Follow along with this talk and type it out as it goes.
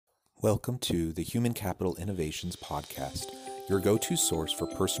Welcome to the Human Capital Innovations Podcast, your go-to source for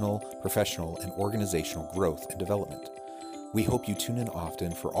personal, professional, and organizational growth and development. We hope you tune in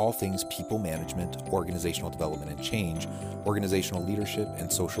often for all things people management, organizational development and change, organizational leadership,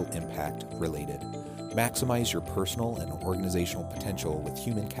 and social impact related. Maximize your personal and organizational potential with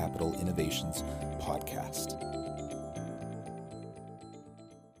Human Capital Innovations Podcast.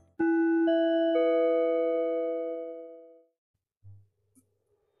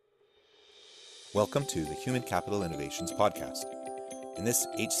 Welcome to the Human Capital Innovations Podcast. In this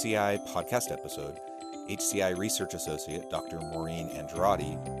HCI podcast episode, HCI Research Associate Dr. Maureen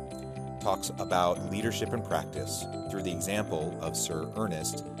Andrade talks about leadership and practice through the example of Sir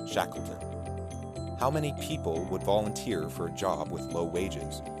Ernest Shackleton. How many people would volunteer for a job with low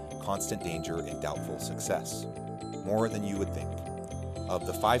wages, constant danger, and doubtful success? More than you would think. Of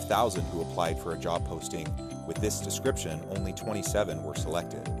the 5,000 who applied for a job posting with this description, only 27 were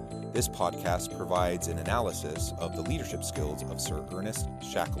selected. This podcast provides an analysis of the leadership skills of Sir Ernest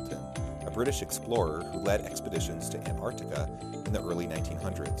Shackleton, a British explorer who led expeditions to Antarctica in the early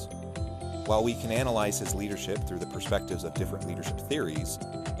 1900s. While we can analyze his leadership through the perspectives of different leadership theories,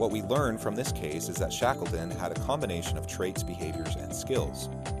 what we learn from this case is that Shackleton had a combination of traits, behaviors, and skills.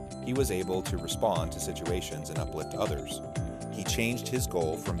 He was able to respond to situations and uplift others. He changed his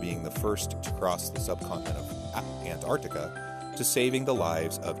goal from being the first to cross the subcontinent of Antarctica to saving the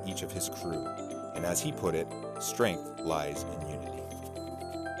lives of each of his crew. And as he put it, strength lies in unity.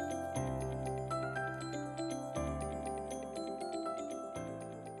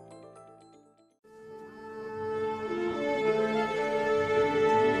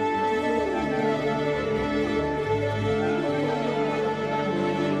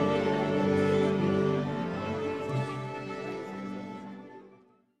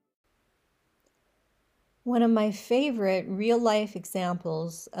 One of my favorite real-life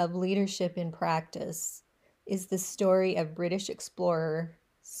examples of leadership in practice is the story of British explorer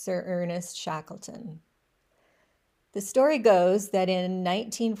Sir Ernest Shackleton. The story goes that in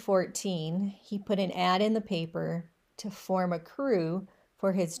 1914, he put an ad in the paper to form a crew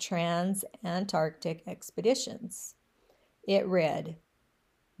for his trans-Antarctic expeditions. It read,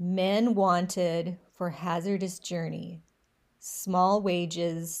 "Men wanted for hazardous journey, small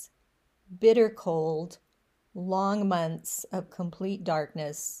wages, bitter cold, long months of complete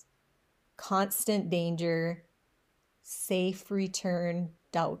darkness, constant danger, safe return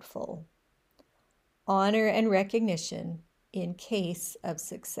doubtful, honor and recognition in case of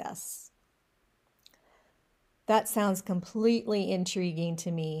success." That sounds completely intriguing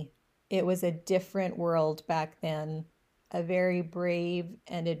to me. It was a different world back then, a very brave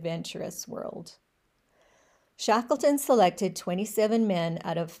and adventurous world. Shackleton selected 27 men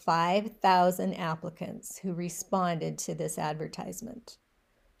out of 5,000 applicants who responded to this advertisement.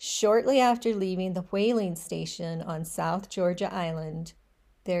 Shortly after leaving the whaling station on South Georgia Island,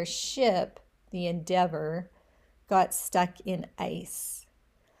 their ship, the Endeavour, got stuck in ice.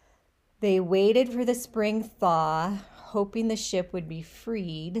 They waited for the spring thaw, hoping the ship would be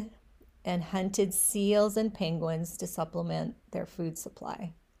freed, and hunted seals and penguins to supplement their food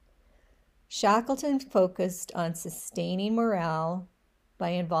supply. Shackleton focused on sustaining morale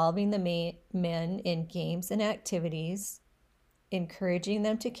by involving the men in games and activities, encouraging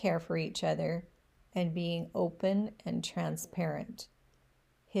them to care for each other, and being open and transparent.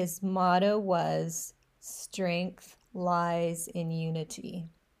 His motto was, "Strength lies in unity."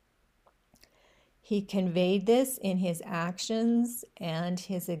 He conveyed this in his actions and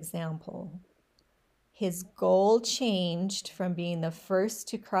his example. His goal changed from being the first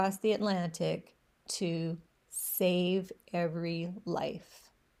to cross the Atlantic to save every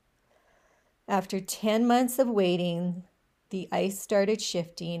life. After 10 months of waiting, the ice started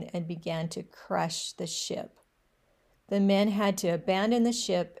shifting and began to crush the ship. The men had to abandon the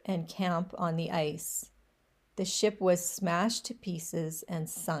ship and camp on the ice. The ship was smashed to pieces and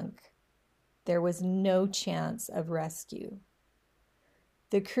sunk. There was no chance of rescue.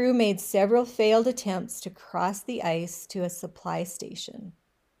 The crew made several failed attempts to cross the ice to a supply station.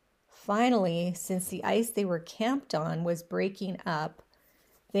 Finally, since the ice they were camped on was breaking up,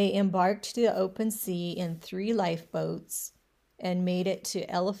 they embarked to the open sea in 3 lifeboats and made it to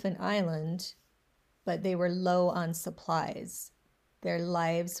Elephant Island, but they were low on supplies. Their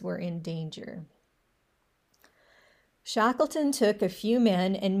lives were in danger. Shackleton took a few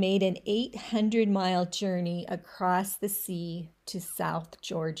men and made an 800-mile journey across the sea to South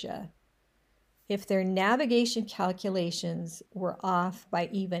Georgia. If their navigation calculations were off by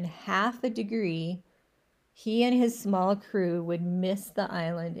even half a degree, he and his small crew would miss the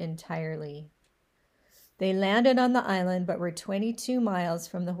island entirely. They landed on the island but were 22 miles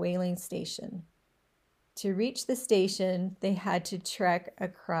from the whaling station. To reach the station, they had to trek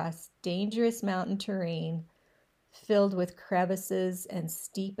across dangerous mountain terrain filled with crevices and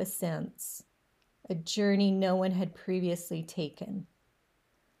steep ascents, a journey no one had previously taken.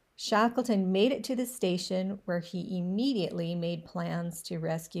 Shackleton made it to the station where he immediately made plans to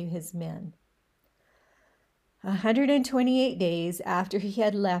rescue his men. 128 days after he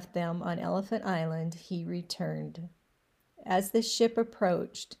had left them on Elephant Island, he returned. As the ship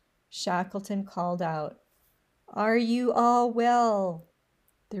approached, Shackleton called out, "Are you all well?"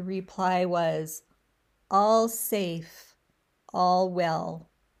 The reply was, "All safe, all well."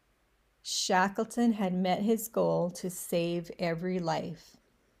 Shackleton had met his goal to save every life.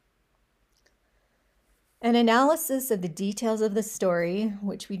 An analysis of the details of the story,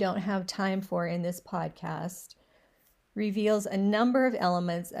 which we don't have time for in this podcast, reveals a number of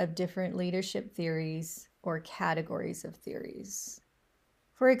elements of different leadership theories or categories of theories.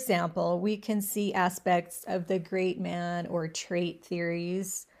 For example, we can see aspects of the great man or trait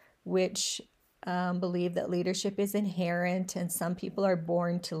theories, which believe that leadership is inherent and some people are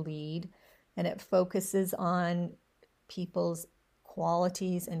born to lead, and it focuses on people's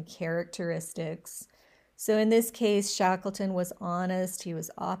qualities and characteristics. So in this case, Shackleton was honest, he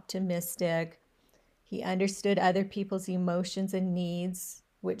was optimistic, he understood other people's emotions and needs,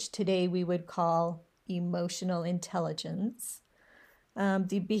 which today we would call emotional intelligence.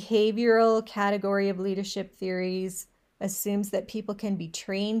 The behavioral category of leadership theories assumes that people can be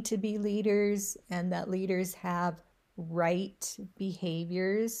trained to be leaders and that leaders have right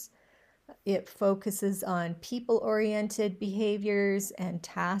behaviors. It focuses on people-oriented behaviors and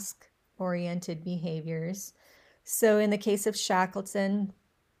task-oriented behaviors. So in the case of Shackleton,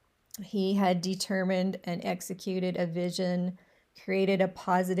 he had determined and executed a vision, created a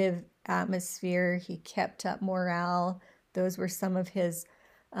positive atmosphere, he kept up morale. Those were some of his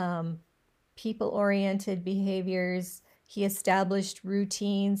people-oriented behaviors. He established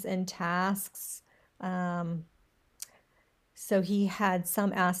routines and tasks. So he had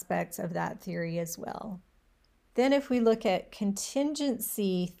some aspects of that theory as well. Then if we look at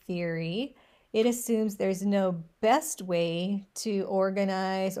contingency theory, it assumes there's no best way to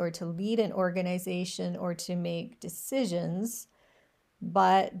organize or to lead an organization or to make decisions,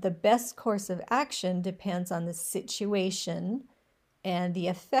 but the best course of action depends on the situation and the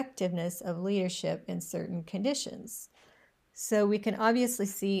effectiveness of leadership in certain conditions. So we can obviously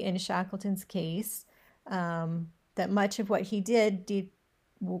see in Shackleton's case that much of what he did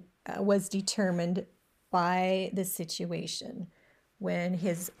was determined by the situation, when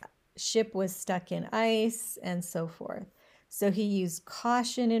his ship was stuck in ice and so forth. So he used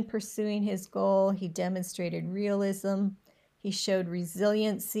caution in pursuing his goal. He demonstrated realism. He showed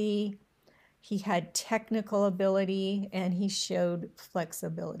resiliency. He had technical ability, and he showed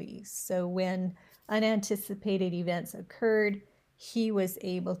flexibility. So when unanticipated events occurred, he was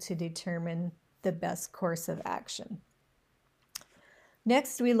able to determine the best course of action.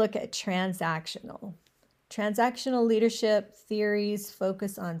 Next, we look at transactional. Transactional leadership theories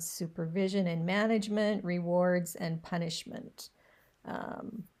focus on supervision and management, rewards, and punishment.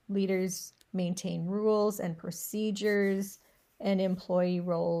 Leaders maintain rules and procedures, and employee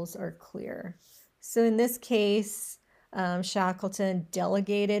roles are clear. So in this case, Shackleton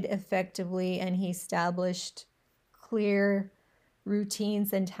delegated effectively, and he established clear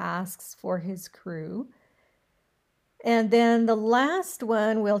routines and tasks for his crew. And then the last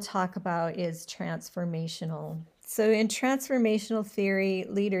one we'll talk about is transformational. So in transformational theory,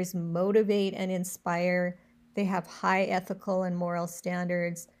 leaders motivate and inspire. They have high ethical and moral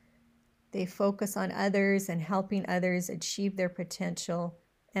standards. They focus on others and helping others achieve their potential,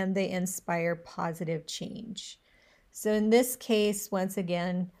 and they inspire positive change. So in this case, once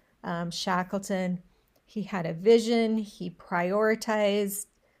again, Shackleton, he had a vision. He prioritized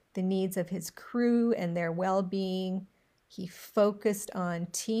the needs of his crew and their well-being. He focused on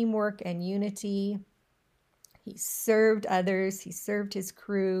teamwork and unity. He served others. He served his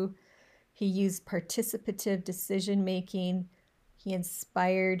crew. He used participative decision-making. He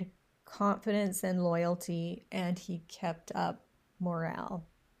inspired confidence and loyalty, and he kept up morale.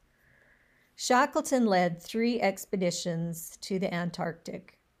 Shackleton led 3 expeditions to the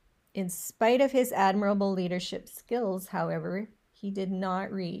Antarctic. In spite of his admirable leadership skills, however, he did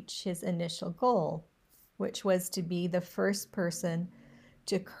not reach his initial goal, which was to be the first person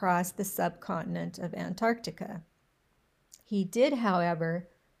to cross the subcontinent of Antarctica. He did, however,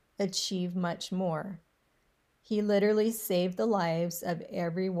 achieve much more. He literally saved the lives of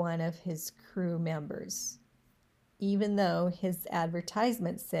every one of his crew members, even though his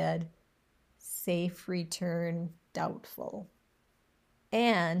advertisement said safe return, doubtful.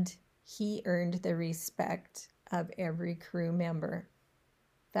 And he earned the respect of every crew member.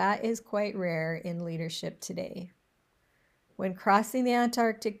 That is quite rare in leadership today. When crossing the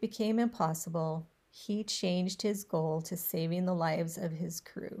Antarctic became impossible, he changed his goal to saving the lives of his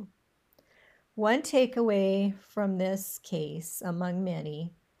crew. One takeaway from this case, among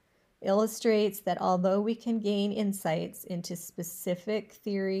many, illustrates that although we can gain insights into specific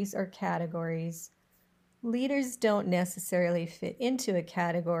theories or categories, leaders don't necessarily fit into a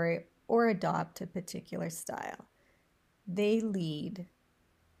category or adopt a particular style. They lead.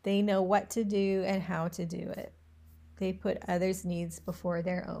 They know what to do and how to do it. They put others' needs before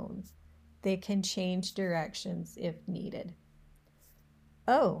their own. They can change directions if needed.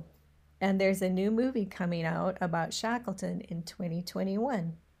 Oh, and there's a new movie coming out about Shackleton in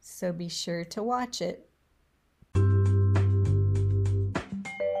 2021, so be sure to watch it.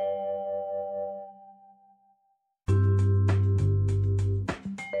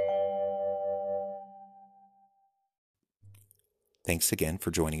 Thanks again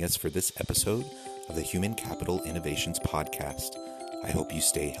for joining us for this episode of the Human Capital Innovations Podcast. I hope you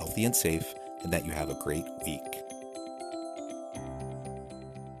stay healthy and safe and that you have a great week.